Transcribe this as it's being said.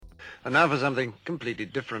And now for something completely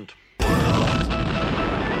different.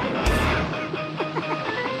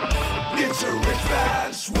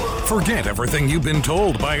 Forget everything you've been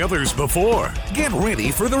told by others before. Get ready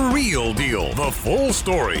for the real deal, the full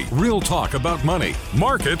story, real talk about money,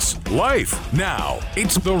 markets, life. Now,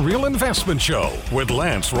 it's The Real Investment Show with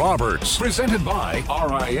Lance Roberts, presented by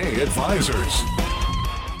RIA Advisors.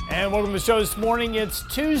 And welcome to the show this morning. It's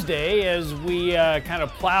Tuesday as we kind of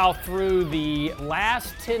plow through the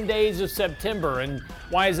last 10 days of September. And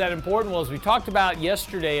why is that important? Well, as we talked about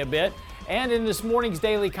yesterday a bit, and in this morning's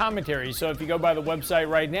daily commentary. So if you go by the website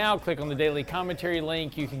right now, click on the daily commentary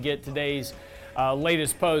link, you can get today's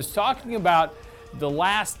latest post talking about the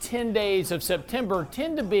last 10 days of September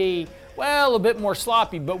tend to be, well, a bit more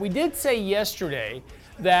sloppy. But we did say yesterday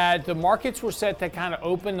that the markets were set to kind of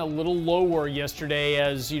open a little lower yesterday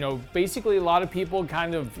as, basically a lot of people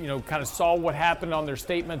kind of saw what happened on their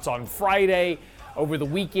statements on Friday. Over the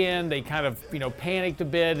weekend, they kind of, panicked a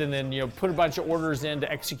bit and then, put a bunch of orders in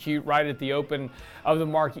to execute right at the open of the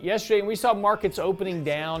market yesterday. And we saw markets opening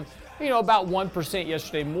down, about 1%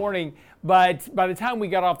 yesterday morning. But by the time we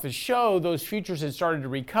got off the show, those futures had started to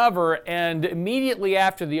recover. And immediately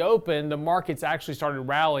after the open, the markets actually started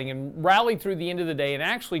rallying and rallied through the end of the day and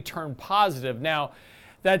actually turned positive. Now,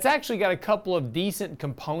 that's actually got a couple of decent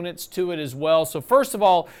components to it as well. So first of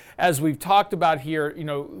all, as we've talked about here,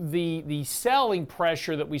 the selling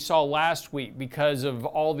pressure that we saw last week because of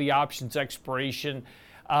all the options expiration,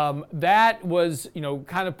 that was,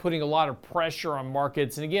 kind of putting a lot of pressure on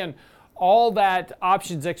markets. And again, all that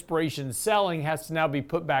options expiration selling has to now be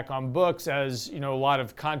put back on books as, a lot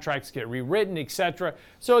of contracts get rewritten, etc.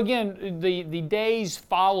 So again, the days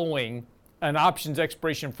following an options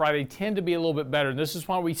expiration Friday tend to be a little bit better. And this is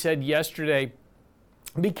why we said yesterday,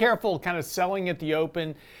 be careful kind of selling at the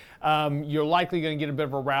open. You're likely going to get a bit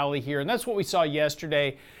of a rally here. And that's what we saw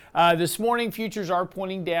yesterday. This morning, futures are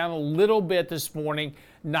pointing down a little bit this morning.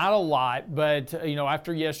 Not a lot, but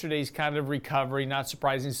after yesterday's kind of recovery, not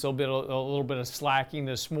surprising, still a little bit of slacking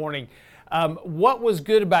this morning. What was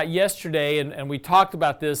good about yesterday, and we talked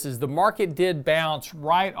about this, is the market did bounce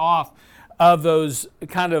right off of those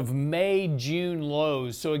kind of May, June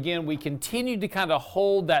lows. So again, we continue to kind of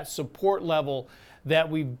hold that support level that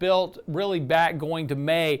we built really back going to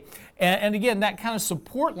May. And again, that kind of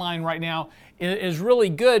support line right now is really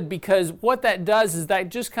good because what that does is that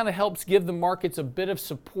just kind of helps give the markets a bit of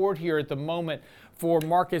support here at the moment for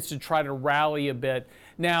markets to try to rally a bit.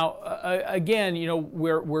 Now, again,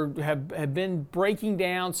 we have been breaking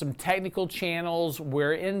down some technical channels.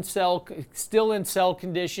 We're still in sell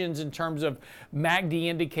conditions in terms of MACD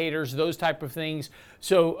indicators, those type of things.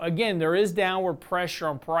 So again, there is downward pressure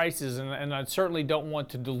on prices, and I certainly don't want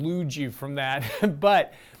to delude you from that.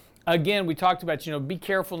 But again, we talked about, be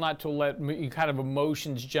careful not to let kind of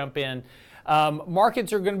emotions jump in.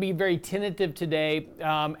 Markets are going to be very tentative today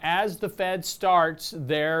as the Fed starts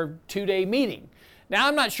their two-day meeting. Now,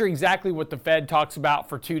 I'm not sure exactly what the Fed talks about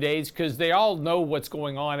for 2 days because they all know what's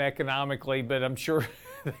going on economically, but I'm sure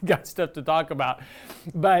they got stuff to talk about.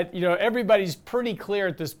 But, everybody's pretty clear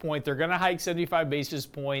at this point. They're going to hike 75 basis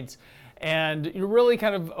points and really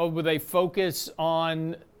kind of with a focus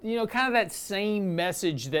on, kind of that same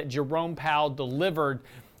message that Jerome Powell delivered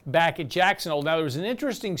back at Jackson Hole. Now, there was an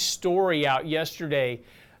interesting story out yesterday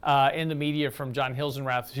in the media from John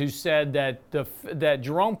Hilsenrath, who said that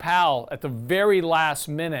Jerome Powell, at the very last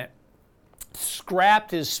minute, scrapped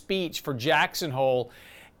his speech for Jackson Hole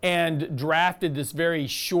and drafted this very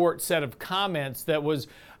short set of comments that was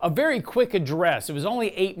a very quick address. It was only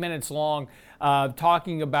 8 minutes long,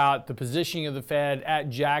 talking about the positioning of the Fed at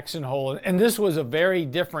Jackson Hole. And this was a very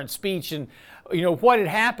different speech. And what had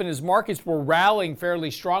happened is markets were rallying fairly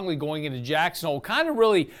strongly going into Jackson Hole, kind of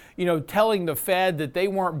really, telling the Fed that they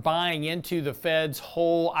weren't buying into the Fed's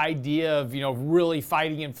whole idea of, really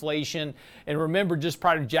fighting inflation. And remember, just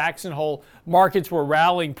prior to Jackson Hole, markets were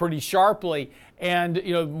rallying pretty sharply. And,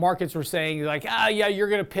 markets were saying like, yeah, you're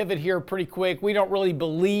going to pivot here pretty quick. We don't really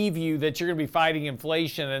believe you that you're going to be fighting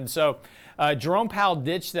inflation. And so Jerome Powell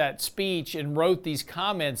ditched that speech and wrote these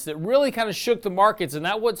comments that really kind of shook the markets. And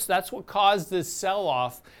that's what caused this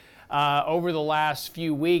sell-off over the last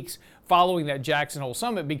few weeks following that Jackson Hole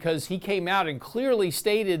summit, because he came out and clearly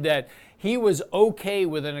stated that he was okay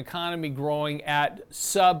with an economy growing at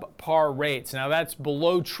subpar rates. Now, that's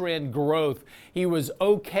below trend growth. He was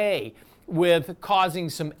okay with causing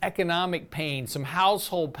some economic pain, some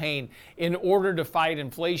household pain in order to fight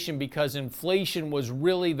inflation, because inflation was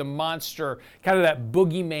really the monster, kind of that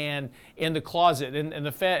boogeyman in the closet. And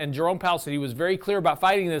the Fed and Jerome Powell said he was very clear about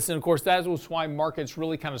fighting this. And of course, that was why markets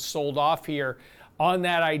really kind of sold off here on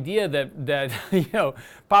that idea that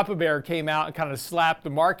Papa Bear came out and kind of slapped the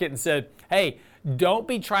market and said, hey, don't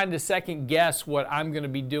be trying to second guess what I'm going to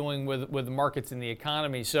be doing with the markets and the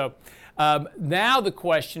economy. So now the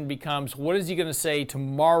question becomes, what is he going to say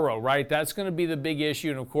tomorrow, right? That's going to be the big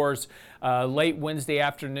issue. And of course, late Wednesday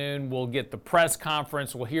afternoon, we'll get the press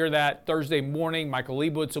conference. We'll hear that Thursday morning. Michael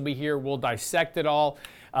Leibowitz will be here. We'll dissect it all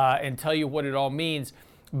and tell you what it all means.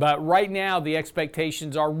 But right now, the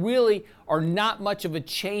expectations are not much of a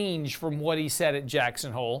change from what he said at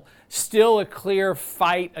Jackson Hole. Still a clear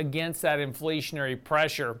fight against that inflationary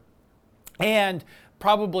pressure, and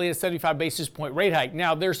probably a 75 basis point rate hike.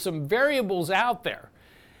 Now, there's some variables out there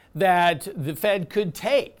that the Fed could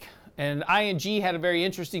take. And ING had a very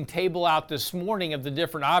interesting table out this morning of the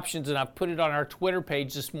different options, and I've put it on our Twitter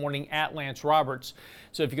page this morning at Lance Roberts.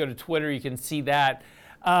 So if you go to Twitter, you can see that.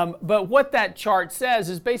 But what that chart says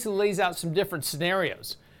is basically lays out some different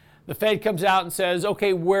scenarios. The Fed comes out and says,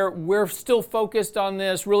 okay, we're still focused on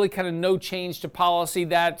this, really kind of no change to policy.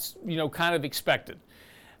 That's, kind of expected.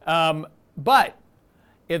 But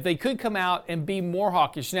if they could come out and be more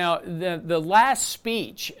hawkish. Now, the last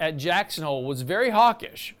speech at Jackson Hole was very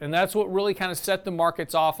hawkish, and that's what really kind of set the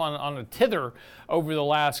markets off on a tither over the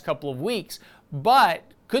last couple of weeks. But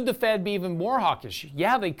could the Fed be even more hawkish?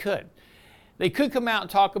 Yeah, they could. They could come out and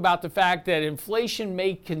talk about the fact that inflation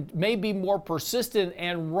may be more persistent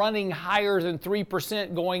and running higher than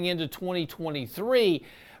 3% going into 2023,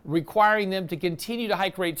 requiring them to continue to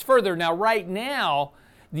hike rates further. Now, right now,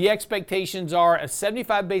 the expectations are a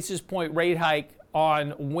 75 basis point rate hike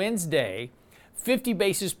on Wednesday, 50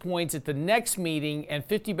 basis points at the next meeting, and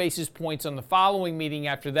 50 basis points on the following meeting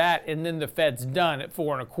after that, and then the Fed's done at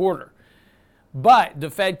 4.25%. But the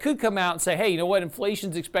Fed could come out and say, hey, you know what,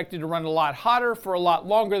 inflation's expected to run a lot hotter for a lot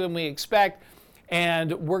longer than we expect,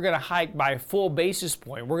 and we're going to hike by a full basis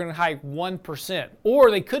point. We're going to hike 1%. Or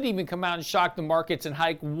they could even come out and shock the markets and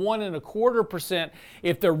hike 1.25%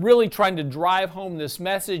 if they're really trying to drive home this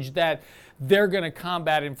message that they're going to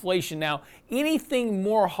combat inflation. Now, anything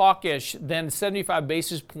more hawkish than 75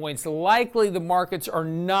 basis points, likely the markets are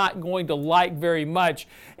not going to like very much.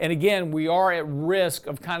 And again, we are at risk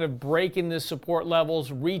of kind of breaking the support levels,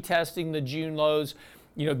 retesting the June lows.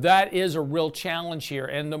 That is a real challenge here,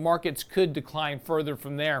 and the markets could decline further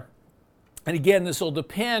from there. And again, this will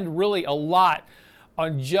depend really a lot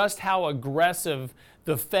on just how aggressive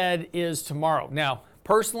the Fed is tomorrow. Now,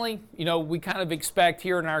 personally, we kind of expect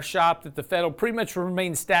here in our shop that the Fed will pretty much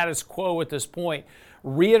remain status quo at this point.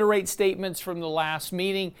 Reiterate statements from the last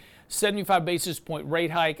meeting, 75 basis point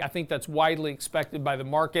rate hike. I think that's widely expected by the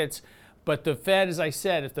markets. But the Fed, as I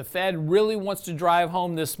said, if the Fed really wants to drive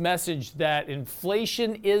home this message that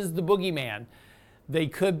inflation is the boogeyman, they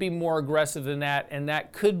could be more aggressive than that, and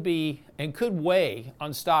that could be and could weigh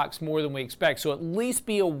on stocks more than we expect. So at least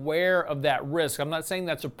be aware of that risk. I'm not saying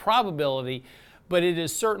that's a probability, but it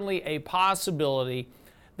is certainly a possibility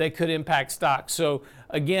that could impact stocks. So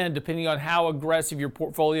again, depending on how aggressive your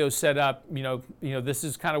portfolio is set up, this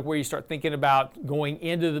is kind of where you start thinking about going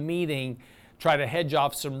into the meeting, try to hedge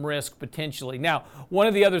off some risk potentially. Now, one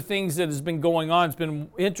of the other things that has been going on, it's been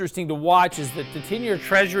interesting to watch, is that the 10-year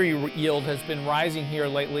Treasury yield has been rising here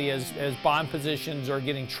lately as bond positions are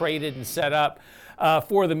getting traded and set up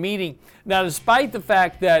for the meeting. Now, despite the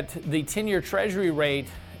fact that the 10-year Treasury rate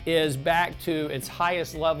is back to its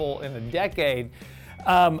highest level in a decade,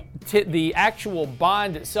 the actual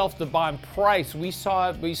bond itself, the bond price, we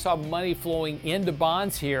saw money flowing into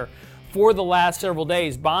bonds here for the last several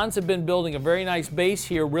days. Bonds have been building a very nice base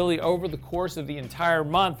here really over the course of the entire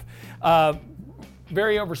month.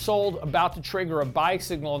 Very oversold, about to trigger a buy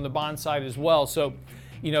signal on the bond side as well. So,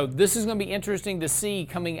 this is going to be interesting to see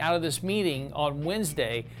coming out of this meeting on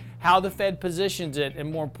Wednesday how the Fed positions it,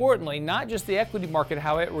 and more importantly, not just the equity market,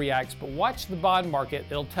 how it reacts, but watch the bond market.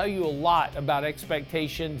 It'll tell you a lot about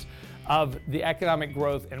expectations of the economic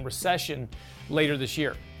growth and recession later this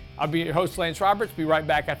year. I'll be your host, Lance Roberts. Be right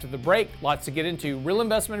back after the break. Lots to get into.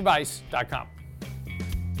 RealInvestmentAdvice.com.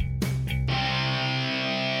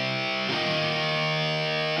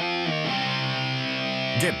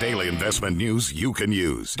 Get daily investment news you can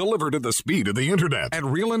use, delivered at the speed of the internet at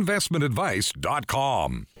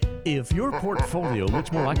RealInvestmentAdvice.com. If your portfolio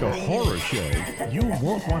looks more like a horror show, you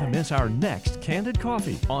won't want to miss our next Candid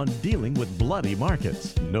Coffee on dealing with bloody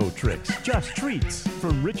markets. No tricks, just treats.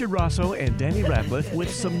 From Richard Rosso and Danny Ratliff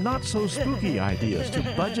with some not-so-spooky ideas to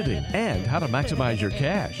budgeting and how to maximize your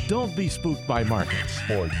cash. Don't be spooked by markets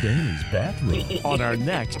or Danny's bathroom on our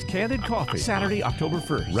next Candid Coffee, Saturday, October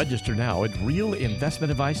 1st. Register now at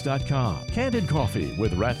RealInvestmentAdvice.com. Candid Coffee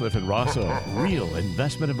with Ratliff and Rosso,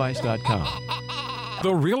 RealInvestmentAdvice.com.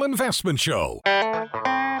 The Real Investment Show.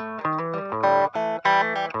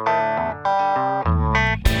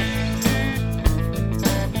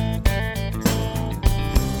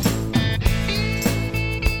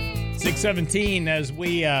 as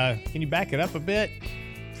we, can you back it up a bit?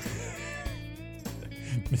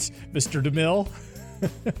 Mr. DeMille?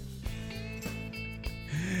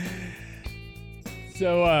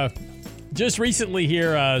 So, just recently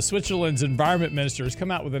here, Switzerland's environment minister has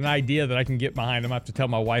come out with an idea that I can get behind. I'm going to have to tell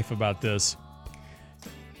my wife about this.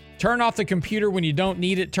 Turn off the computer when you don't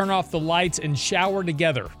need it, turn off the lights, and shower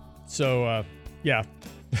together. So, yeah.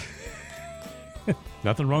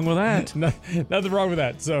 Nothing wrong with that. Nothing wrong with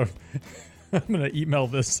that. So, I'm going to email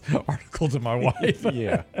this article to my wife.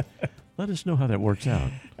 Yeah. Let us know how that works out.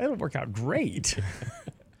 That'll work out great.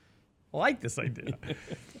 I like this idea.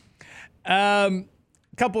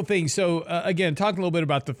 Couple of things. So, again, talking a little bit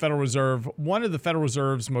about the Federal Reserve. One of the Federal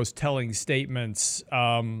Reserve's most telling statements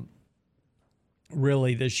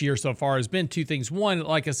really this year so far has been two things. One,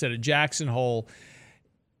 like I said, at Jackson Hole,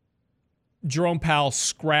 Jerome Powell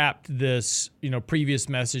scrapped this, previous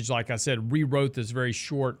message. Like I said, rewrote this very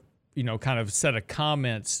short, kind of set of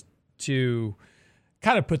comments to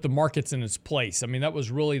kind of put the markets in its place. I mean, that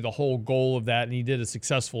was really the whole goal of that, and he did a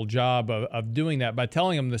successful job of doing that by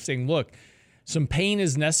telling them this thing, look, some pain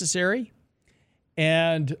is necessary,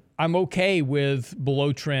 and I'm okay with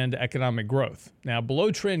below-trend economic growth. Now,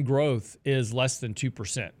 below-trend growth is less than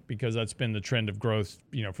 2% because that's been the trend of growth,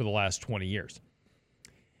 for the last 20 years.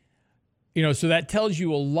 So that tells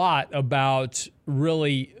you a lot about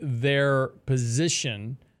really their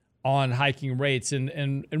position on hiking rates.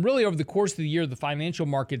 And really over the course of the year, the financial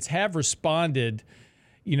markets have responded,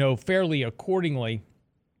 fairly accordingly,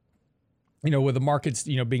 with the markets,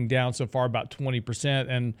 being down so far about 20%.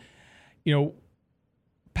 And,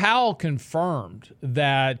 Powell confirmed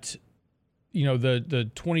that, the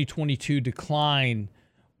 2022 decline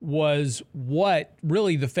was what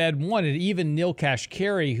really the Fed wanted. Even Neil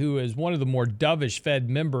Kashkari, who is one of the more dovish Fed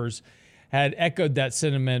members, had echoed that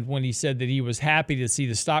sentiment when he said that he was happy to see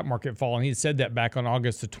the stock market fall. And he had said that back on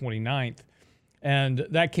August the 29th. And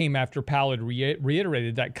that came after Powell had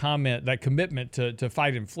reiterated that commitment to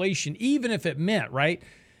fight inflation, even if it meant, right,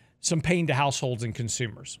 some pain to households and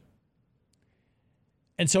consumers.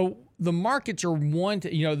 And so the markets are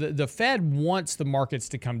the Fed wants the markets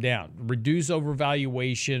to come down, reduce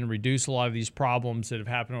overvaluation, reduce a lot of these problems that have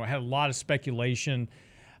happened. We had a lot of speculation.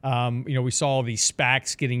 We saw these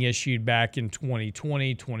SPACs getting issued back in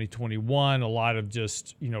 2020, 2021, a lot of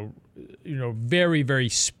just, very, very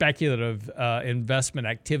speculative investment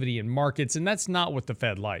activity in markets. And that's not what the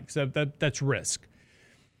Fed likes. That's risk.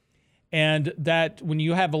 And that when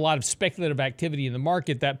you have a lot of speculative activity in the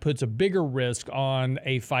market, that puts a bigger risk on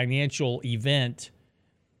a financial event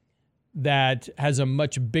that has a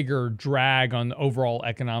much bigger drag on the overall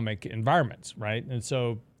economic environments, right? And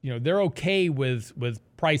so, they're okay with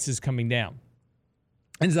prices coming down.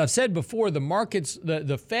 And as I've said before, the markets,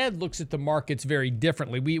 the Fed looks at the markets very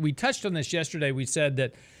differently. We touched on this yesterday. We said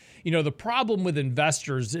that, the problem with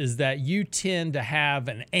investors is that you tend to have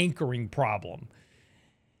an anchoring problem.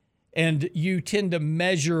 And you tend to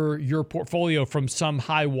measure your portfolio from some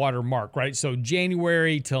high water mark, right? So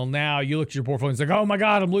January till now, you look at your portfolio and it's like, oh my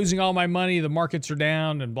God, I'm losing all my money. The markets are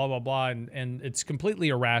down and blah, blah, blah. And it's completely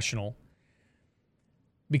irrational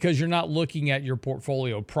because you're not looking at your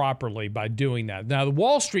portfolio properly by doing that. Now, the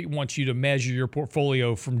Wall Street wants you to measure your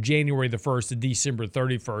portfolio from January the 1st to December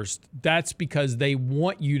 31st. That's because they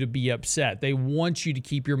want you to be upset. They want you to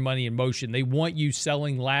keep your money in motion. They want you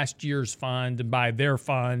selling last year's fund and buy their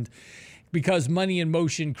fund because money in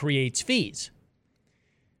motion creates fees.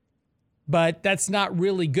 But that's not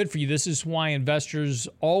really good for you. This is why investors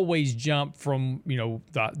always jump from,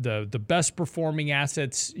 the best performing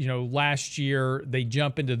assets, last year. They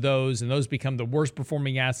jump into those, and those become the worst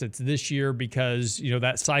performing assets this year because,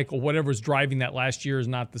 that cycle, whatever's driving that last year is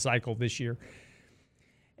not the cycle this year.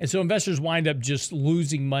 And so investors wind up just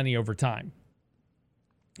losing money over time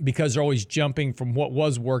because they're always jumping from what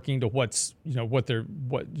was working to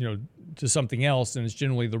to something else, and it's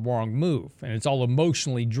generally the wrong move, and it's all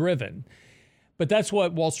emotionally driven. But that's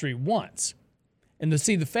what Wall Street wants. And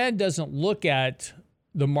the Fed doesn't look at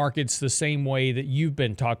the markets the same way that you've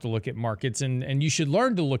been taught to look at markets, and you should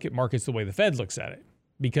learn to look at markets the way the Fed looks at it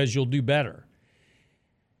because you'll do better.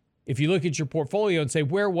 If you look at your portfolio and say,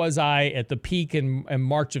 where was I at the peak in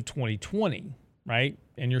March of 2020, right?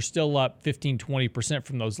 And you're still up 15, 20%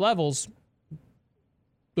 from those levels,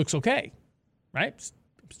 looks okay, right?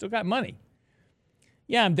 Still got money.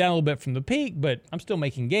 Yeah, I'm down a little bit from the peak, but I'm still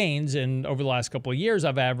making gains. And over the last couple of years,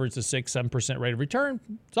 I've averaged a 6-7% rate of return.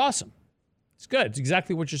 It's awesome. It's good. It's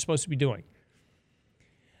exactly what you're supposed to be doing.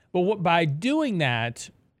 But by doing that,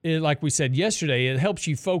 like we said yesterday, it helps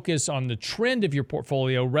you focus on the trend of your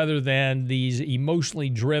portfolio rather than these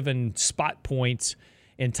emotionally driven spot points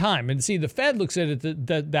in time. And see, the Fed looks at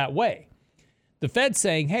it that way. The Fed's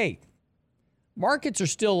saying, hey, markets are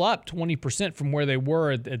still up 20% from where they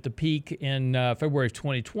were at the peak in February of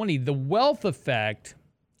 2020. The wealth effect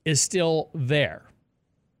is still there.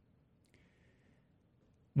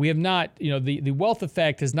 We have not, the wealth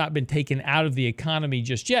effect has not been taken out of the economy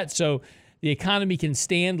just yet. So the economy can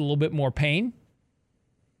stand a little bit more pain.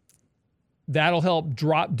 That'll help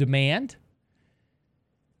drop demand.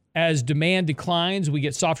 As demand declines, we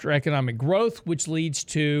get softer economic growth, which leads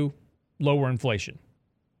to lower inflation.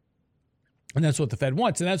 And that's what the Fed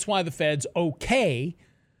wants. And that's why the Fed's okay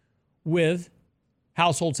with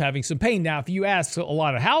households having some pain. Now, if you ask a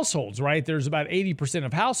lot of households, right, there's about 80%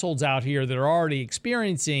 of households out here that are already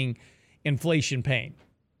experiencing inflation pain,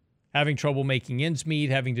 having trouble making ends meet,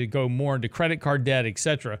 having to go more into credit card debt, et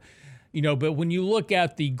cetera. But when you look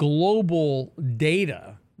at the global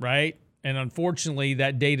data, right, and unfortunately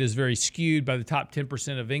that data is very skewed by the top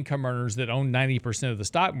 10% of income earners that own 90% of the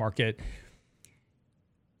stock market.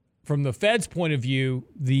 From the Fed's point of view,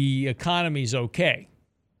 the economy's okay.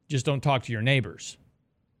 Just don't talk to your neighbors.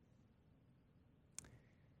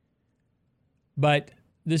 But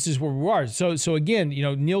this is where we are. So again,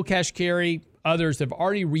 Neil Kashkari, others have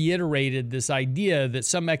already reiterated this idea that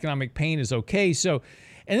some economic pain is okay. So,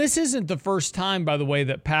 and this isn't the first time, by the way,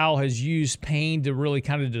 that Powell has used pain to really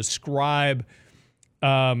kind of describe,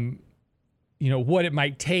 what it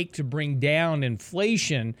might take to bring down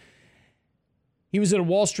inflation. He was at a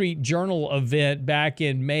Wall Street Journal event back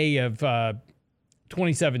in May of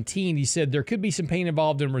 2017. He said there could be some pain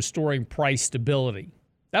involved in restoring price stability.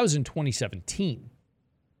 That was in 2017.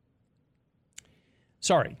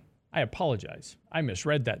 Sorry, I apologize. I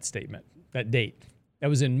misread that statement, that date. That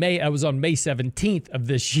was in May. I was on May 17th of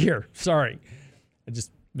this year. Sorry, I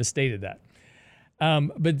just misstated that.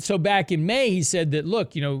 But so back in May, he said that,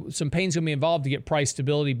 look, some pain's going to be involved to get price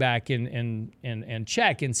stability back in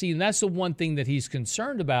check. And see, and that's the one thing that he's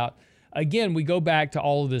concerned about. Again, we go back to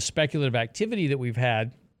all of this speculative activity that we've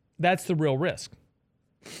had. That's the real risk.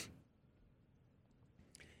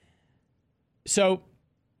 So,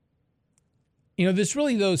 this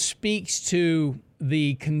really, though, speaks to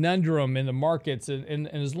the conundrum in the markets. And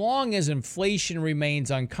as long as inflation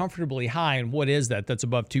remains uncomfortably high, and what is that? That's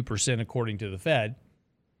above 2% according to the Fed.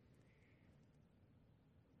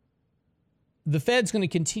 The Fed's going to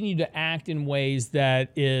continue to act in ways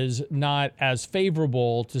that is not as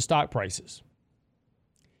favorable to stock prices.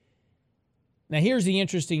 Now, here's the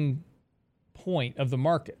interesting point of the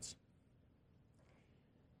markets.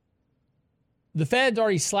 The Fed's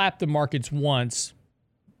already slapped the markets once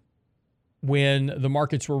when the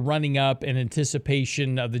markets were running up in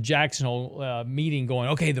anticipation of the Jackson Hole meeting going,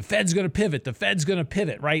 okay, the Fed's going to pivot. The Fed's going to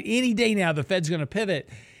pivot, right? Any day now, the Fed's going to pivot,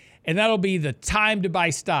 and that'll be the time to buy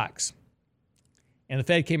stocks. And the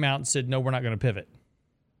Fed came out and said, no, we're not going to pivot.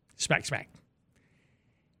 Smack, smack.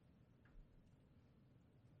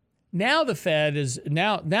 Now the Fed is,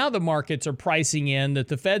 now the markets are pricing in that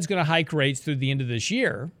the Fed's going to hike rates through the end of this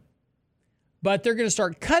year, but they're going to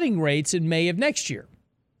start cutting rates in May of next year.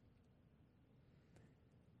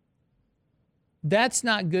 That's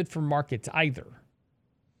not good for markets either.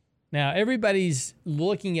 Now, everybody's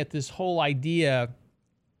looking at this whole idea,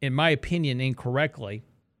 in my opinion, incorrectly,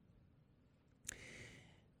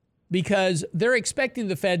 because they're expecting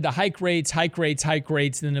the Fed to hike rates,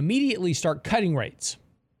 and then immediately start cutting rates.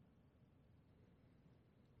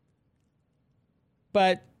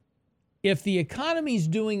 But if the economy's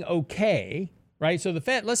doing okay, right? So the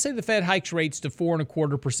Fed, let's say the Fed hikes rates to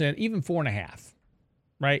 4.25%, even 4.5%,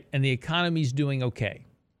 right? And the economy's doing okay.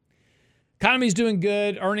 Economy's doing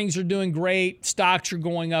good, earnings are doing great, stocks are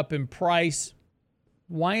going up in price.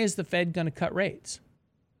 Why is the Fed going to cut rates?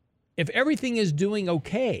 If everything is doing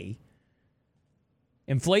okay,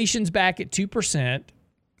 inflation's back at 2%,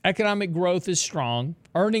 economic growth is strong,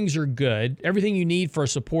 earnings are good, everything you need for a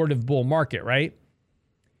supportive bull market, right?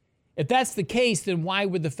 If that's the case, then why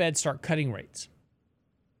would the Fed start cutting rates?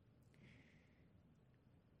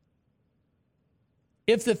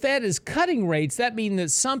 If the Fed is cutting rates, that means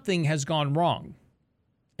that something has gone wrong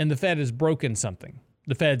and the Fed has broken something.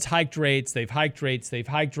 The Fed's hiked rates, they've hiked rates,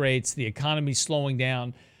 the economy's slowing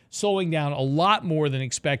down a lot more than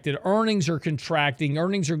expected. Earnings are contracting,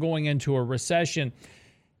 earnings are going into a recession.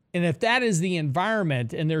 And if that is the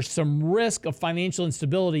environment and there's some risk of financial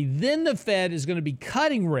instability, then the Fed is going to be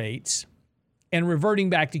cutting rates and reverting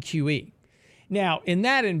back to QE. Now, in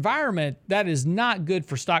that environment, that is not good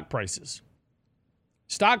for stock prices.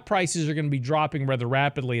 Stock prices are going to be dropping rather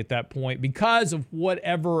rapidly at that point because of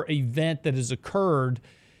whatever event that has occurred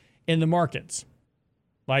in the markets,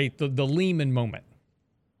 like the Lehman moment.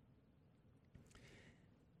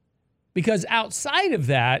 Because outside of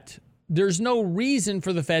that, there's no reason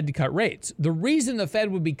for the Fed to cut rates. The reason the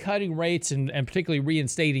Fed would be cutting rates and particularly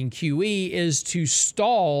reinstating QE is to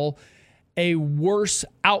stall a worse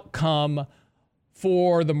outcome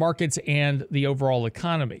for the markets and the overall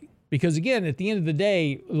economy. Because again, at the end of the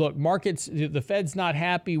day, look, markets, the Fed's not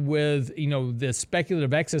happy with, the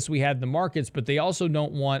speculative excess we had in the markets, but they also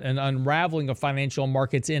don't want an unraveling of financial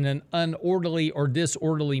markets in an unorderly or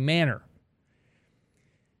disorderly manner.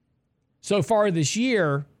 So far this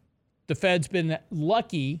year, the Fed's been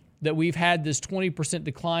lucky that we've had this 20%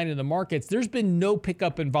 decline in the markets. There's been no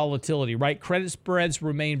pickup in volatility, right? Credit spreads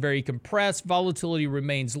remain very compressed. Volatility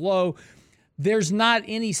remains low. There's not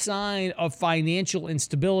any sign of financial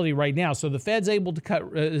instability right now. So the Fed's able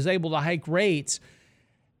to hike rates,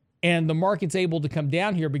 and the market's able to come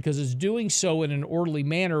down here because it's doing so in an orderly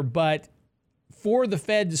manner. But for the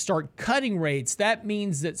Fed to start cutting rates, that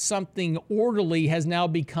means that something orderly has now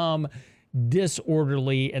become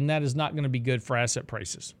disorderly, and that is not going to be good for asset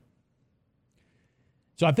prices.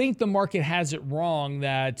 So I think the market has it wrong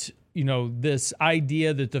that, this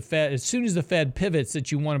idea that the Fed, as soon as the Fed pivots, that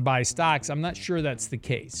you want to buy stocks. I'm not sure that's the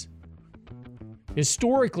case.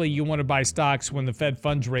 Historically, you want to buy stocks when the Fed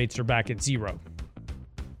funds rates are back at zero.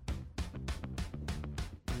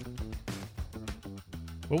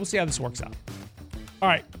 But we'll see how this works out. All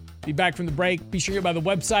right. Be back from the break. Be sure to go by the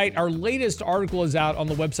website. Our latest article is out on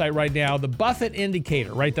the website right now. The Buffett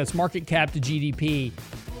indicator, right? That's market cap to GDP.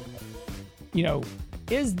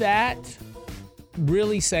 Is that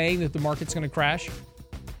really saying that the market's going to crash?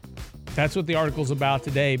 That's what the article's about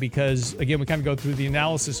today because, again, we kind of go through the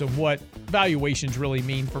analysis of what valuations really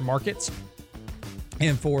mean for markets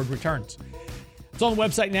and forward returns. It's on the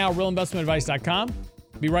website now, realinvestmentadvice.com.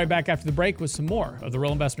 Be right back after the break with some more of The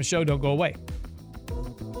Real Investment Show. Don't go away.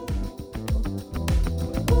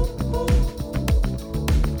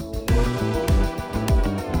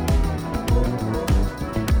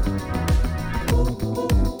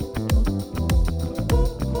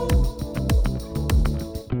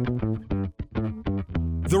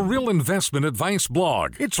 The Real Investment Advice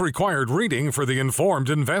blog. It's required reading for the informed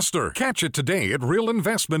investor. Catch it today at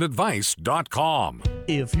realinvestmentadvice.com.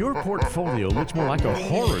 If your portfolio looks more like a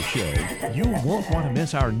horror show, you won't want to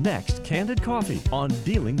miss our next Candid Coffee on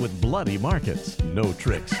dealing with bloody markets. No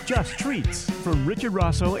tricks, just treats. From Richard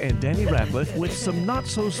Rosso and Danny Ratliff with some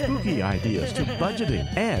not-so-spooky ideas to budgeting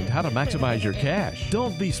and how to maximize your cash.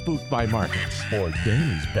 Don't be spooked by markets or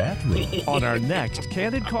Danny's bathroom on our next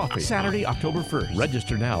Candid Coffee, Saturday, October 1st.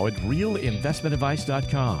 Register now at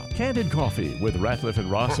realinvestmentadvice.com. Candid Coffee with Ratliff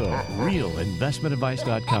and Rosso.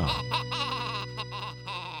 realinvestmentadvice.com.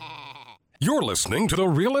 You're listening to The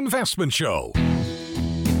Real Investment Show.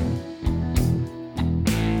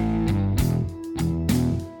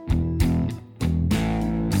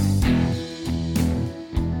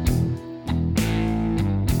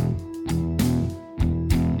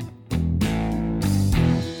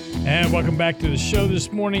 And welcome back to the show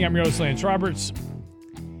this morning. I'm your host, Lance Roberts.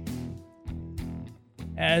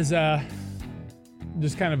 As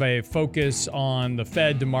just kind of a focus on the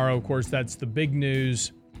Fed tomorrow, of course, that's the big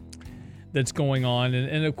news that's going on.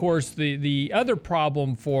 And of course, the other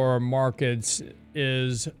problem for markets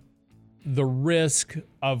is the risk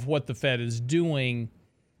of what the Fed is doing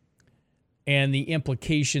and the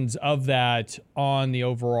implications of that on the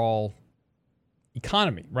overall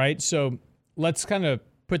economy, right? So let's kind of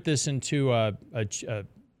put this into a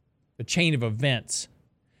chain of events.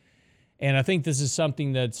 And I think this is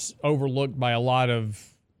something that's overlooked by a lot of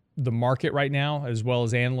the market right now, as well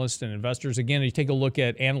as analysts and investors. Again, you take a look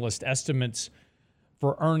at analyst estimates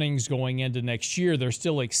for earnings going into next year, they're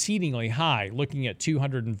still exceedingly high, looking at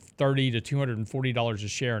 $230 to $240 a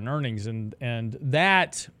share in earnings. And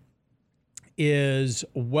that is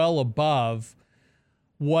well above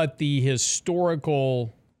what the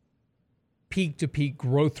historical peak-to-peak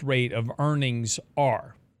growth rate of earnings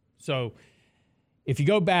are. So if you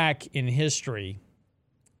go back in history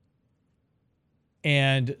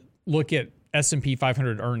and look at S&P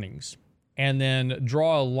 500 earnings and then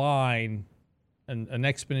draw a line, an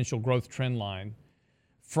exponential growth trend line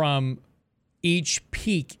from each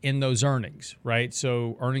peak in those earnings, right?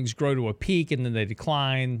 So earnings grow to a peak and then they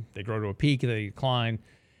decline, they grow to a peak and they decline.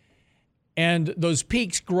 And those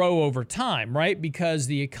peaks grow over time, right? Because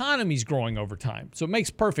the economy's growing over time. So it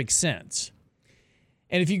makes perfect sense.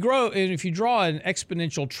 And if you draw an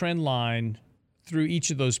exponential trend line through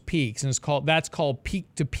each of those peaks, and that's called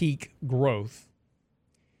peak to peak growth.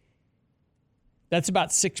 That's about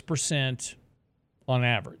 6% on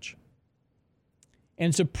average. And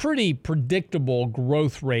it's a pretty predictable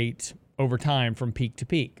growth rate over time from peak to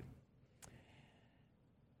peak.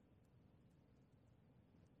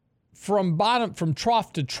 From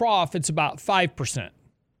trough to trough, it's about 5%.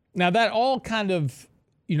 Now that all kind of,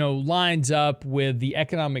 lines up with the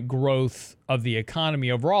economic growth of the economy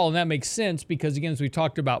overall. And that makes sense because, again, as we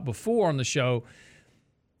talked about before on the show,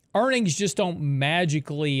 earnings just don't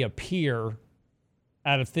magically appear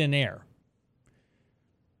out of thin air.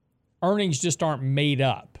 Earnings just aren't made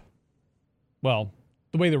up. Well,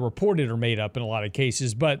 the way they're reported are made up in a lot of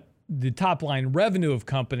cases, but the top line revenue of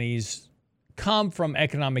companies come from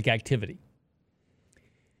economic activity.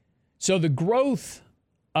 So the growth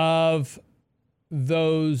of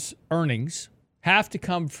those earnings have to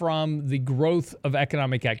come from the growth of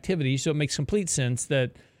economic activity. So it makes complete sense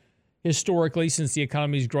that historically, since the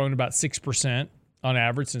economy has grown about 6% on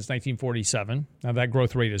average since 1947, now that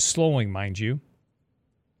growth rate is slowing, mind you,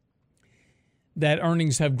 that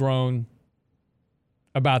earnings have grown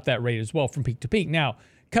about that rate as well from peak to peak. Now,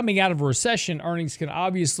 coming out of a recession, earnings can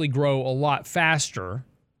obviously grow a lot faster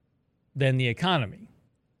than the economy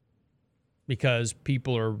because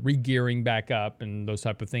people are re-gearing back up and those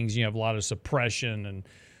type of things. You have a lot of suppression and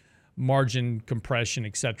margin compression,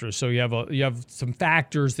 et cetera. So you have some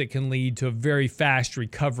factors that can lead to a very fast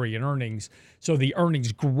recovery in earnings. So the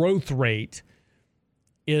earnings growth rate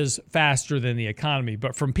is faster than the economy.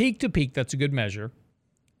 But from peak to peak, that's a good measure,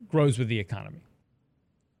 grows with the economy.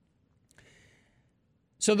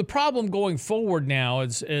 So the problem going forward now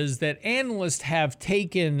is that analysts have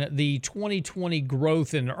taken the 2020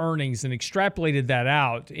 growth in earnings and extrapolated that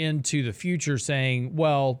out into the future, saying,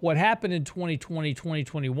 well, what happened in 2020,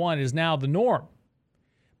 2021 is now the norm.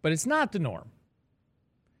 But it's not the norm.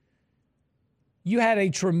 You had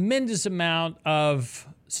a tremendous amount of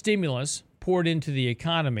stimulus poured into the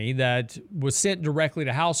economy that was sent directly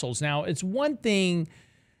to households. Now, it's one thing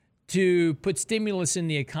to put stimulus in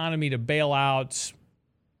the economy to bail out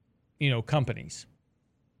companies,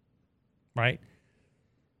 right?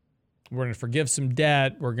 We're going to forgive some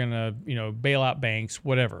debt. We're going to, bail out banks,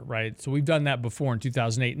 whatever, right? So we've done that before in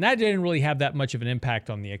 2008, and that didn't really have that much of an impact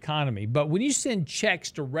on the economy. But when you send checks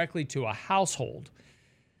directly to a household,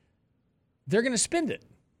 they're going to spend it.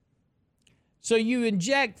 So you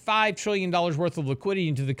inject $5 trillion worth of liquidity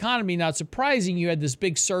into the economy. Not surprising, you had this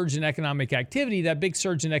big surge in economic activity. That big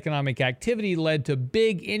surge in economic activity led to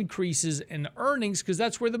big increases in earnings because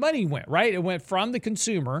that's where the money went, right? It went from the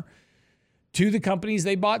consumer to the companies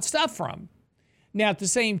they bought stuff from. Now, at the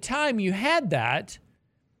same time, you had that,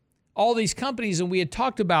 all these companies, and we had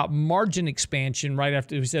talked about margin expansion right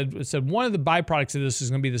after we said one of the byproducts of this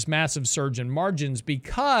is going to be this massive surge in margins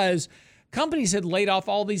because companies had laid off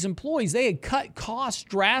all these employees. They had cut costs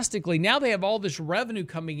drastically. Now they have all this revenue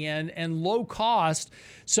coming in and low cost.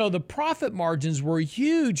 So the profit margins were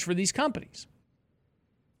huge for these companies.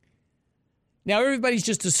 Now everybody's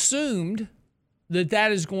just assumed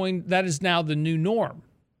that is now the new norm,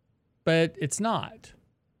 but it's not.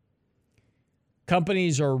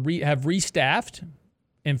 Companies have restaffed.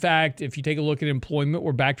 In fact, if you take a look at employment,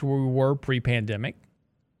 we're back to where we were pre-pandemic.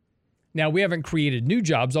 Now, we haven't created new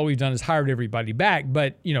jobs. All we've done is hired everybody back.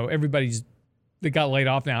 But, everybody's that got laid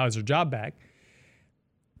off now has their job back.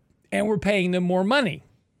 And we're paying them more money.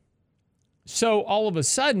 So all of a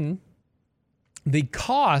sudden, the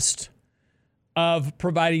cost of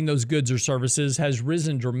providing those goods or services has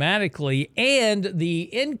risen dramatically. And the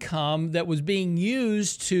income that was being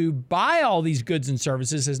used to buy all these goods and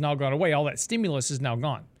services has now gone away. All that stimulus is now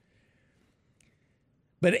gone.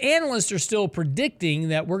 But analysts are still predicting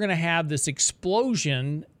that we're going to have this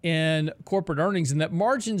explosion in corporate earnings and that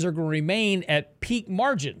margins are going to remain at peak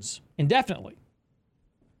margins indefinitely.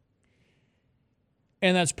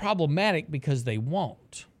 And that's problematic because they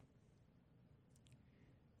won't.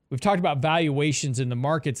 We've talked about valuations in the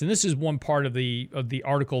markets, and this is one part of the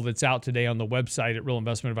article that's out today on the website at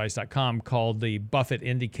realinvestmentadvice.com called the Buffett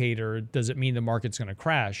Indicator. Does it mean the market's going to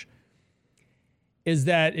crash? Is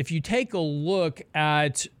that if you take a look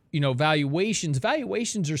at, valuations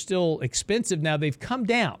are still expensive. Now they've come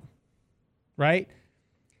down, right?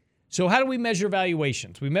 So how do we measure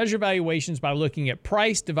valuations? We measure valuations by looking at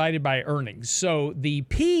price divided by earnings. So the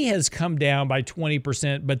P has come down by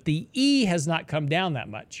 20%, but the E has not come down that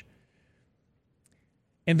much.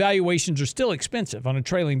 And valuations are still expensive on a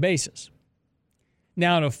trailing basis.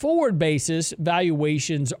 Now on a forward basis,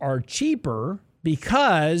 valuations are cheaper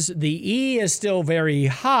because the E is still very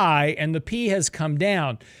high and the P has come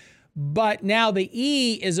down. But now the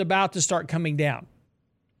E is about to start coming down.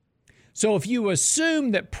 So if you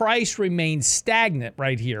assume that price remains stagnant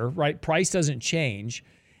right here, right, price doesn't change,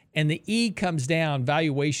 and the E comes down,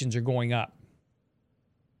 valuations are going up.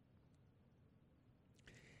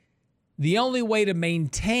 The only way to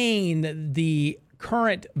maintain the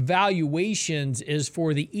current valuations is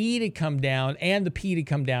for the E to come down and the P to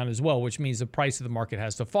come down as well, which means the price of the market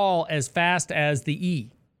has to fall as fast as the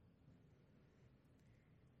E.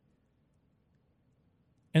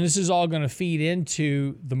 And this is all going to feed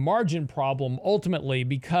into the margin problem ultimately,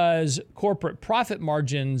 because corporate profit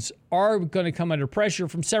margins are going to come under pressure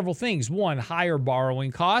from several things. One, higher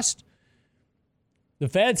borrowing cost. The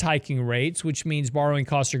Fed's hiking rates, which means borrowing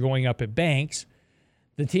costs are going up at banks.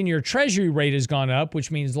 The 10-year Treasury rate has gone up, which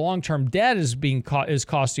means long-term debt is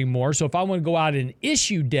costing more. So if I want to go out and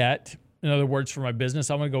issue debt, in other words, for my business,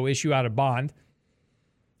 I want to go issue out a bond,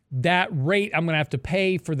 that rate I'm going to have to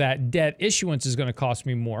pay for that debt issuance is going to cost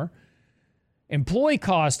me more. Employee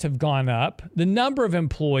costs have gone up. The number of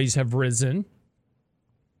employees have risen.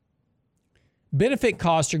 Benefit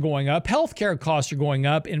costs are going up. Healthcare costs are going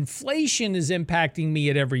up. Inflation is impacting me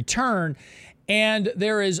at every turn. And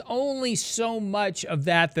there is only so much of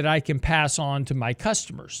that I can pass on to my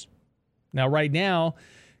customers. Now, right now,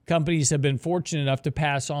 companies have been fortunate enough to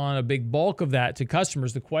pass on a big bulk of that to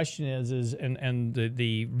customers. The question is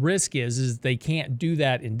the risk is they can't do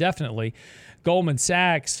that indefinitely. Goldman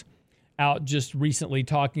Sachs out just recently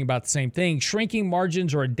talking about the same thing. Shrinking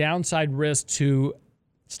margins are a downside risk to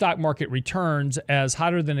stock market returns as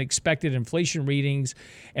hotter than expected inflation readings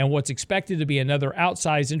and what's expected to be another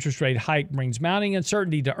outsized interest rate hike brings mounting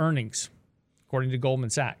uncertainty to earnings, according to Goldman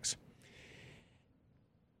Sachs.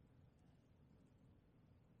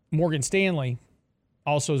 Morgan Stanley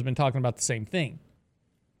also has been talking about the same thing.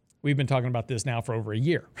 We've been talking about this now for over a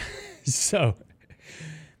year. So,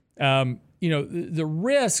 the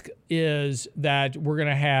risk is that we're going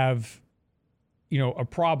to have, a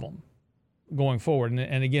problem going forward.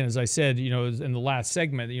 And again, as I said, in the last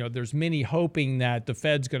segment, there's many hoping that the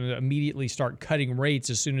Fed's going to immediately start cutting rates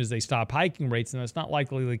as soon as they stop hiking rates. And that's not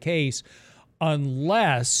likely the case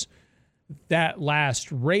unless that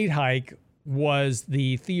last rate hike was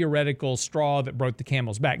the theoretical straw that broke the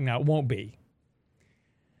camel's back. Now, it won't be.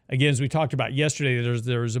 Again, as we talked about yesterday,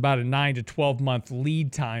 there's about a 9 to 12 month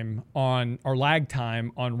lead time or lag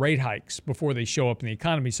time on rate hikes before they show up in the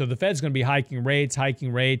economy. So the Fed's going to be hiking rates,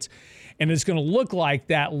 and it's going to look like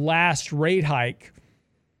that last rate hike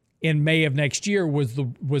in May of next year was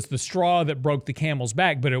the straw that broke the camel's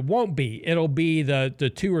back, but it won't be. It'll be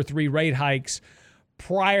the 2 or 3 rate hikes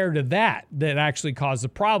prior to that actually caused the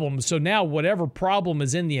problem. So now whatever problem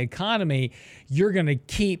is in the economy, you're going to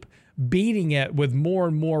keep beating it with more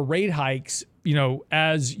and more rate hikes,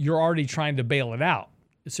 as you're already trying to bail it out.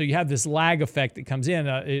 So you have this lag effect that comes in.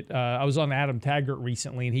 I was on Adam Taggart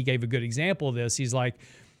recently, and he gave a good example of this. He's like,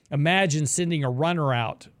 imagine sending a runner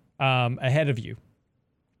out ahead of you.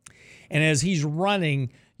 And as he's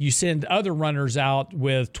running, you send other runners out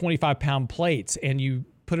with 25-pound plates, and you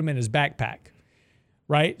put them in his backpack,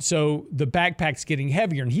 right? So the backpack's getting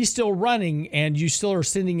heavier, and he's still running, and you still are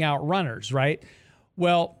sending out runners, right?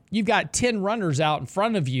 Well, you've got 10 runners out in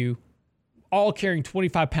front of you, all carrying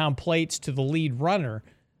 25-pound plates to the lead runner,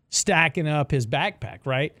 stacking up his backpack,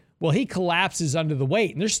 right? Well, he collapses under the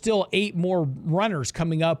weight, and there's still 8 more runners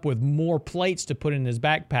coming up with more plates to put in his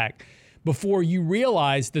backpack before you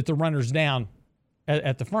realize that the runner's down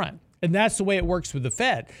at the front. And that's the way it works with the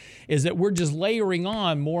Fed, is that we're just layering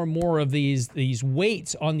on more and more of these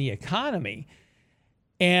weights on the economy.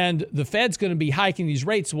 And the Fed's going to be hiking these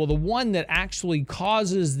rates. Well, the one that actually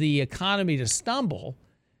causes the economy to stumble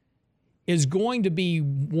is going to be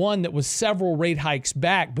one that was several rate hikes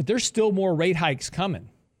back, but there's still more rate hikes coming.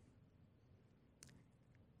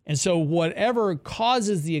 And so whatever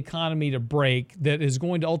causes the economy to break that is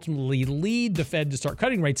going to ultimately lead the Fed to start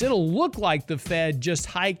cutting rates, it'll look like the Fed just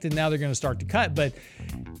hiked and now they're going to start to cut, but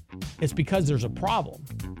it's because there's a problem.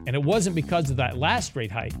 And it wasn't because of that last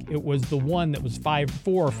rate hike. It was the one that was 4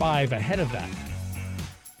 or 5 ahead of that.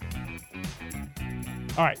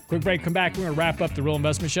 All right, quick break. Come back. We're going to wrap up the Real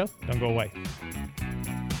Investment Show. Don't go away.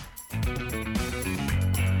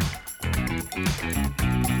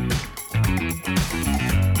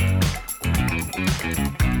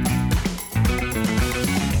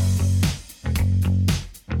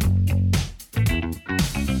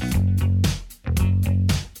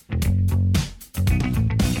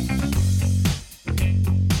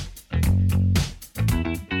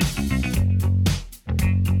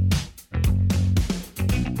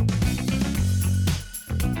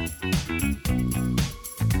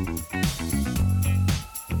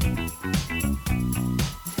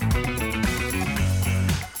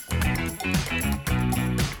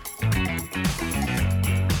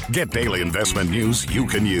 Get daily investment news you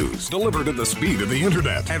can use, delivered at the speed of the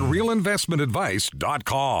internet at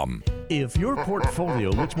realinvestmentadvice.com. If your portfolio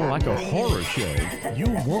looks more like a horror show, you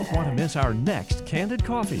won't want to miss our next Candid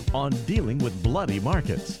Coffee on dealing with bloody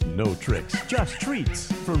markets. No tricks, just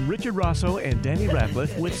treats. From Richard Rosso and Danny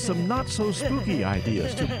Ratliff with some not-so-spooky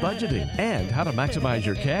ideas to budgeting and how to maximize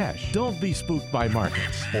your cash. Don't be spooked by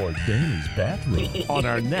markets or Danny's bathroom on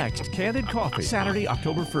our next Candid Coffee, Saturday,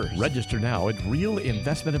 October 1st. Register now at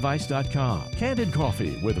realinvestmentadvice.com. Candid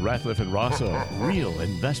Coffee with Ratliff and Rosso.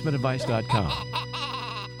 realinvestmentadvice.com.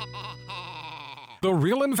 The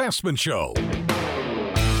Real Investment Show.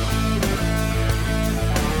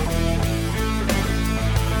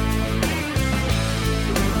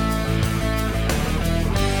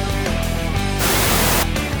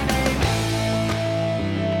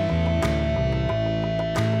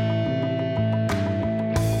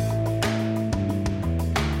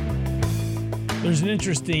 There's an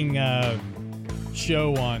interesting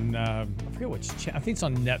show on, I forget which channel, I think it's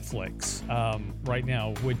on Netflix right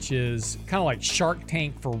now, which is kind of like Shark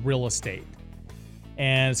Tank for real estate.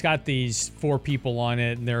 And it's got these 4 people on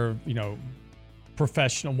it, and they're,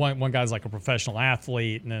 professional. One guy's like a professional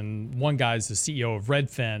athlete, and then one guy's the CEO of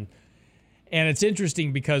Redfin. And it's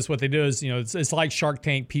interesting because what they do is, it's like Shark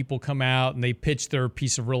Tank. People come out and they pitch their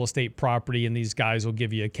piece of real estate property, and these guys will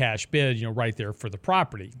give you a cash bid, right there for the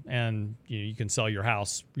property. And you can sell your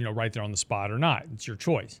house, right there on the spot or not. It's your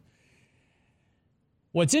choice.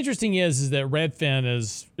 What's interesting is that Redfin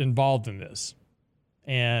is involved in this.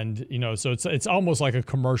 And, so it's almost like a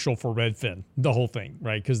commercial for Redfin, the whole thing,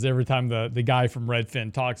 right? Because every time the guy from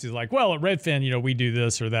Redfin talks, he's like, well, at Redfin, we do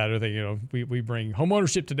this or that, or we bring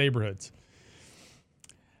homeownership to neighborhoods.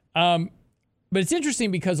 But it's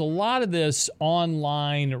interesting because a lot of this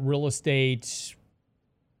online real estate,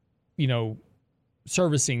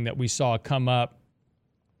 servicing that we saw come up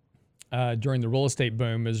during the real estate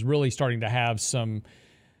boom is really starting to have some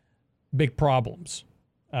big problems,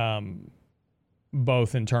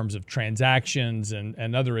 both in terms of transactions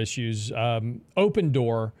and other issues. Open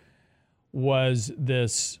Door was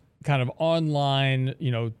this kind of online,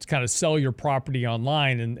 kind of sell your property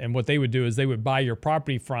online. And what they would do is they would buy your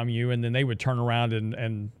property from you, and then they would turn around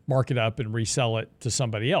and mark it up and resell it to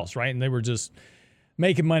somebody else, right? And they were just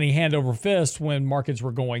making money hand over fist when markets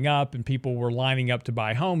were going up and people were lining up to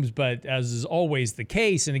buy homes. But as is always the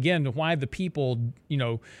case, and again, why the people,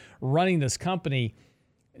 running this company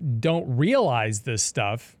don't realize this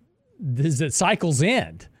stuff is that cycles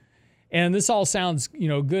end. And this all sounds,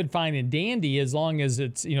 good, fine, and dandy as long as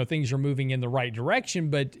it's, things are moving in the right direction.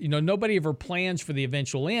 But, nobody ever plans for the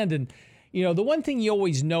eventual end. And, the one thing you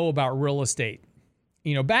always know about real estate,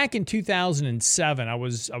 back in 2007, I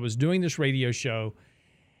was doing this radio show,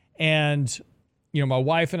 and, my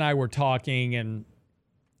wife and I were talking, and,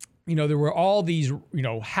 there were all these,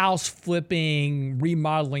 house flipping,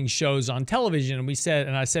 remodeling shows on television.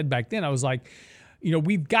 And I said back then, I was like,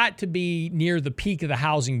 we've got to be near the peak of the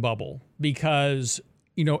housing bubble because,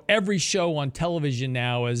 every show on television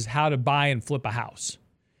now is how to buy and flip a house.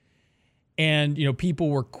 And, people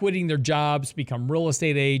were quitting their jobs to become real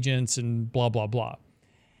estate agents and blah, blah, blah.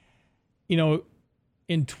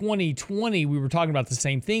 In 2020, we were talking about the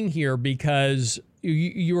same thing here because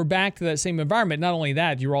you were back to that same environment. Not only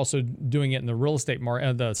that, you were also doing it in the real estate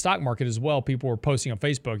market, the stock market as well. People were posting on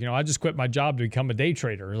Facebook, I just quit my job to become a day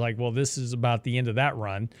trader. Like, well, this is about the end of that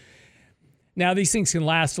run. Now, these things can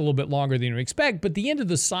last a little bit longer than you expect, but the end of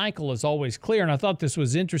the cycle is always clear. And I thought this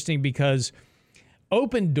was interesting because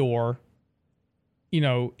Open Door,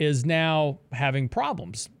 is now having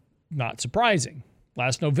problems. Not surprising.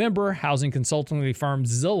 Last November, housing consulting firm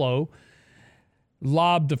Zillow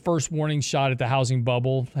lobbed the first warning shot at the housing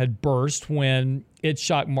bubble had burst when it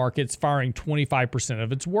shocked markets, firing 25%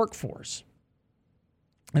 of its workforce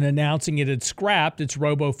and announcing it had scrapped its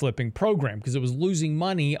robo-flipping program because it was losing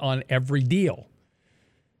money on every deal.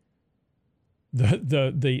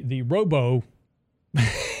 The robo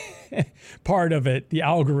part of it, the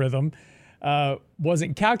algorithm,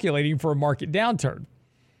 wasn't calculating for a market downturn.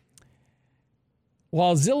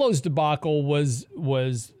 While Zillow's debacle was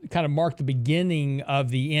kind of marked the beginning of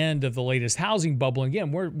the end of the latest housing bubble, and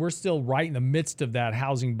again, we're still right in the midst of that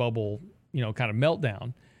housing bubble, kind of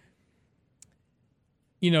meltdown.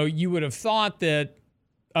 You would have thought that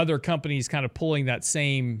other companies kind of pulling that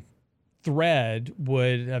same thread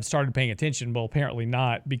would have started paying attention. Well, apparently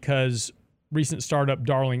not, because recent startup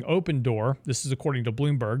darling Open Door, this is according to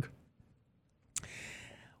Bloomberg,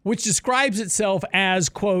 which describes itself as,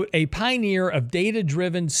 quote, a pioneer of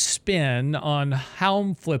data-driven spin on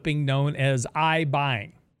home flipping known as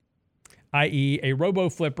iBuying. i.e. a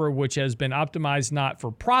robo-flipper which has been optimized not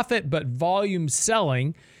for profit but volume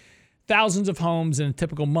selling thousands of homes in a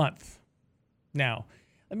typical month. Now,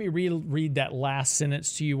 let me read that last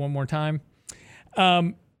sentence to you one more time.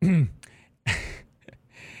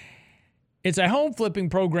 It's a home flipping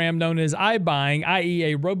program known as iBuying, i.e.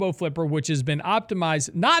 a robo-flipper which has been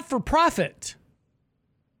optimized not for profit.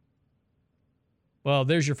 Well,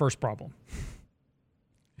 there's your first problem.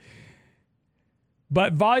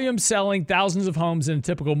 But volume selling thousands of homes in a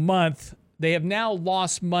typical month, they have now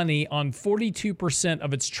lost money on 42%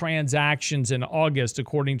 of its transactions in August,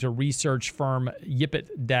 according to research firm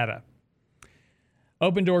Yipit Data.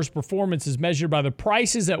 Opendoor's performance is measured by the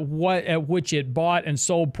prices at which it bought and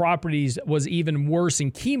sold properties was even worse in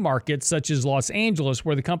key markets such as Los Angeles,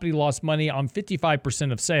 where the company lost money on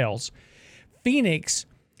 55% of sales. Phoenix,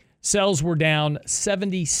 sales were down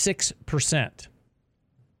 76%.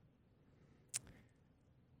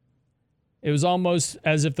 It was almost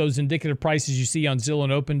as if those indicative prices you see on Zillow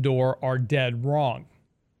and Opendoor are dead wrong.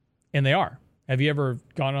 And they are. If you ever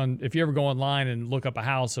go online and look up a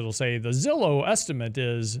house, it'll say the Zillow estimate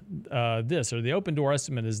is this, or the Opendoor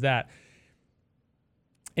estimate is that.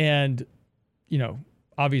 And,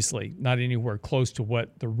 obviously not anywhere close to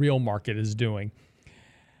what the real market is doing.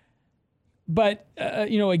 But,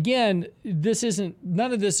 again,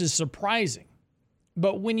 none of this is surprising.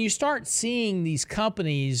 But when you start seeing these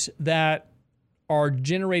companies that are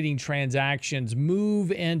generating transactions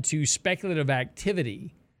move into speculative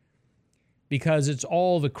activity because it's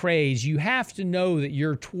all the craze, you have to know that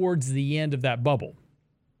you're towards the end of that bubble.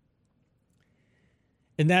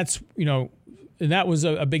 And that's, and that was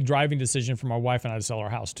a big driving decision for my wife and I to sell our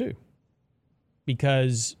house too,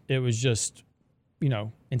 because it was just,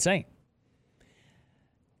 insane.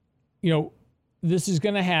 This is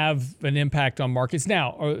going to have an impact on markets.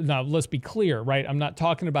 Now, let's be clear, right? I'm not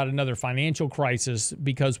talking about another financial crisis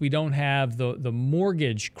because we don't have the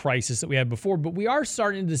mortgage crisis that we had before, but we are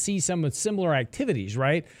starting to see some of similar activities,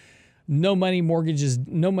 right? No money down mortgages,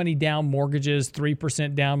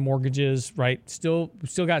 3% down mortgages, right? Still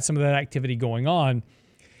got some of that activity going on.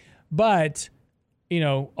 But,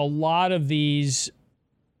 a lot of these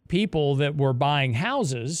people that were buying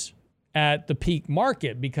houses at the peak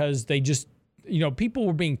market because they just, people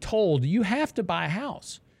were being told, you have to buy a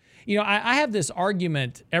house. I have this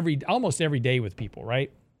argument almost every day with people,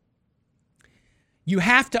 right? You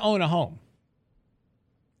have to own a home.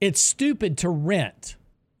 It's stupid to rent.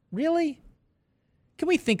 Really? Can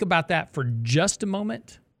we think about that for just a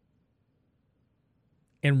moment?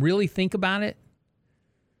 And really think about it?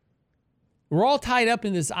 We're all tied up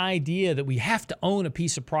in this idea that we have to own a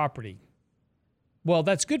piece of property. Well,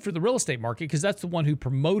 that's good for the real estate market because that's the one who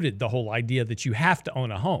promoted the whole idea that you have to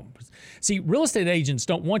own a home. See, real estate agents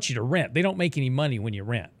don't want you to rent. They don't make any money when you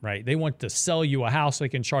rent, right? They want to sell you a house so they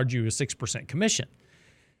can charge you a 6% commission,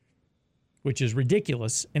 which is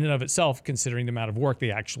ridiculous in and of itself considering the amount of work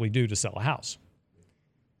they actually do to sell a house.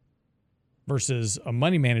 Versus a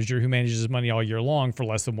money manager who manages money all year long for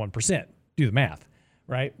less than 1%. Do the math,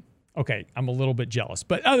 right? Okay, I'm a little bit jealous.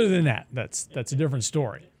 But other than that, that's a different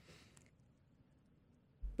story.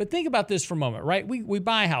 But think about this for a moment, right? We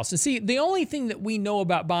buy a house. And see, the only thing that we know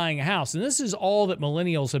about buying a house, and this is all that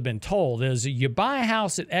millennials have been told, is you buy a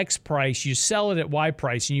house at X price, you sell it at Y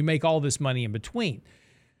price, and you make all this money in between.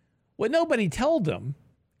 What nobody told them,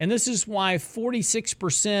 and this is why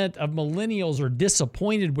 46% of millennials are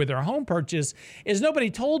disappointed with their home purchase, is nobody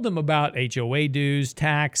told them about HOA dues,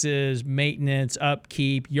 taxes, maintenance,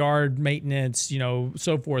 upkeep, yard maintenance,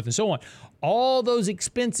 so forth and so on. All those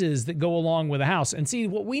expenses that go along with a house. And see,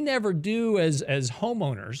 what we never do as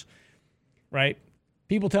homeowners, right?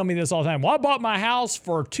 People tell me this all the time. Well, I bought my house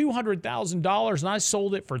for $200,000 and I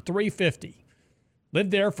sold it for $350,000. Lived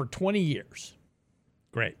there for 20 years.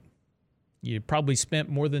 Great. You probably spent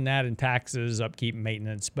more than that in taxes, upkeep,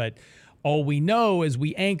 maintenance. But all we know is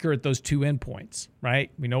we anchor at those two endpoints, right?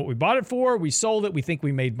 We know what we bought it for. We sold it. We think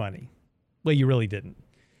we made money. Well, you really didn't.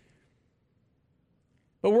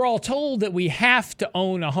 But we're all told that we have to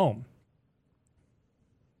own a home.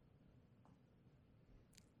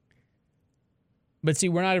 But see,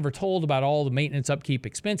 we're not ever told about all the maintenance, upkeep,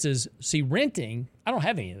 expenses. See, renting, I don't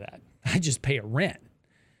have any of that. I just pay a rent.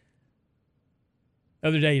 The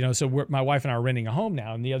other day, my wife and I are renting a home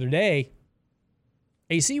now, and the other day,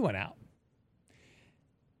 AC went out.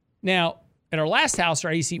 Now, at our last house,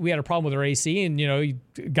 our AC, we had a problem with our AC, and a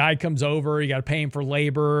guy comes over, you got to pay him for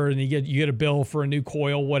labor, and you get a bill for a new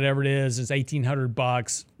coil, whatever it is. It's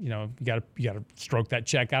 $1,800. You got to stroke that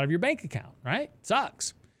check out of your bank account, right?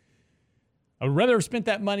 Sucks. I would rather have spent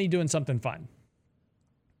that money doing something fun.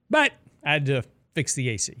 But I had to fix the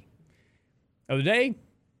AC. The other day,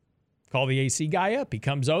 call the AC guy up. He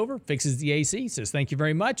comes over, fixes the AC, says, thank you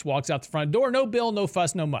very much, walks out the front door. No bill, no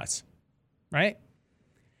fuss, no muss. Right?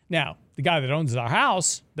 Now, the guy that owns our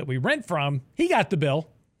house that we rent from, he got the bill.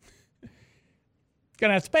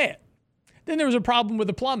 Gonna have to pay it. Then there was a problem with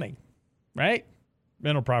the plumbing, right?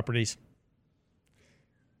 Rental properties.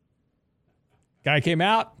 Guy came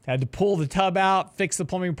out, had to pull the tub out, fix the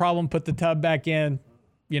plumbing problem, put the tub back in.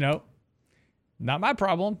 Not my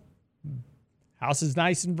problem. House is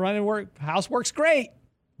nice and running. House works great.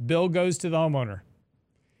 Bill goes to the homeowner.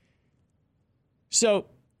 So,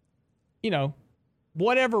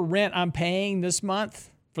 whatever rent I'm paying this month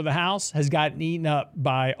for the house has gotten eaten up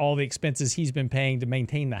by all the expenses he's been paying to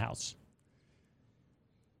maintain the house.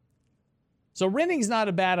 So renting's not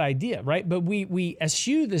a bad idea, right? But we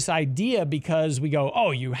eschew this idea because we go, oh,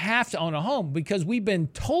 you have to own a home, because we've been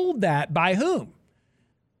told that by whom?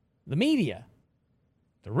 The media,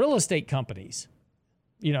 the real estate companies.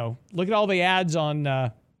 Look at all the ads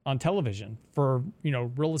on television for,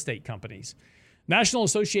 real estate companies. National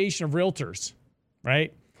Association of Realtors,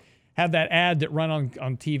 right? Have that ad that run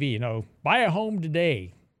on TV, buy a home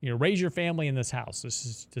today, raise your family in this house.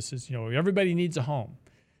 This is, everybody needs a home.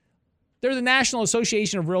 They're the National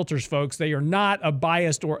Association of Realtors, folks. They are not a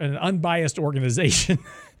biased or an unbiased organization.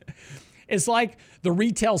 It's like the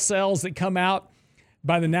retail sales that come out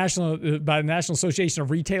by the National Association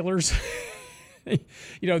of Retailers.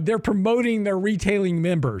 They're promoting their retailing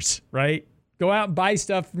members, right? Go out and buy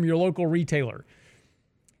stuff from your local retailer.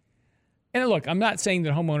 And look, I'm not saying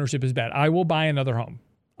that home ownership is bad. I will buy another home.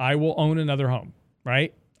 I will own another home,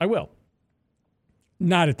 right? I will.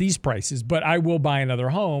 Not at these prices, but I will buy another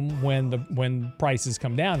home when prices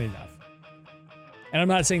come down enough. And I'm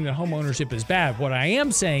not saying that home ownership is bad. What I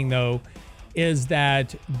am saying, though, is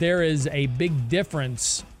that there is a big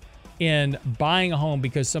difference in buying a home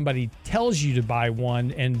because somebody tells you to buy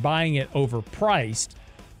one and buying it overpriced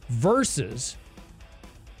versus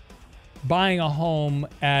buying a home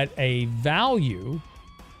at a value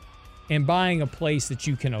and buying a place that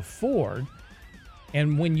you can afford.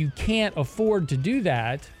 And when you can't afford to do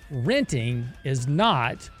that, renting is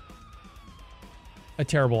not a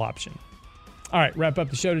terrible option. All right, wrap up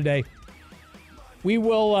the show today. We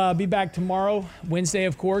will be back tomorrow, Wednesday,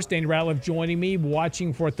 of course. Danny Ratliff joining me,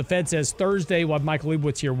 watching for what the Fed says Thursday. We'll have Michael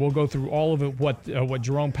Leibowitz here. We'll go through all of it, what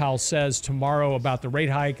Jerome Powell says tomorrow about the rate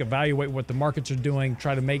hike, evaluate what the markets are doing,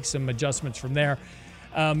 try to make some adjustments from there.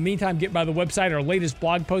 Meantime, get by the website. Our latest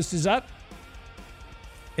blog post is up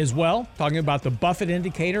as well, talking about the Buffett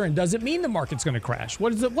indicator, and does it mean the market's going to crash?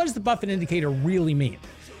 What does the Buffett indicator really mean?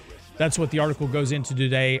 That's what the article goes into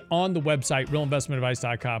today on the website,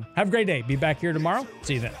 realinvestmentadvice.com. Have a great day. Be back here tomorrow.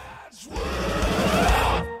 See you then.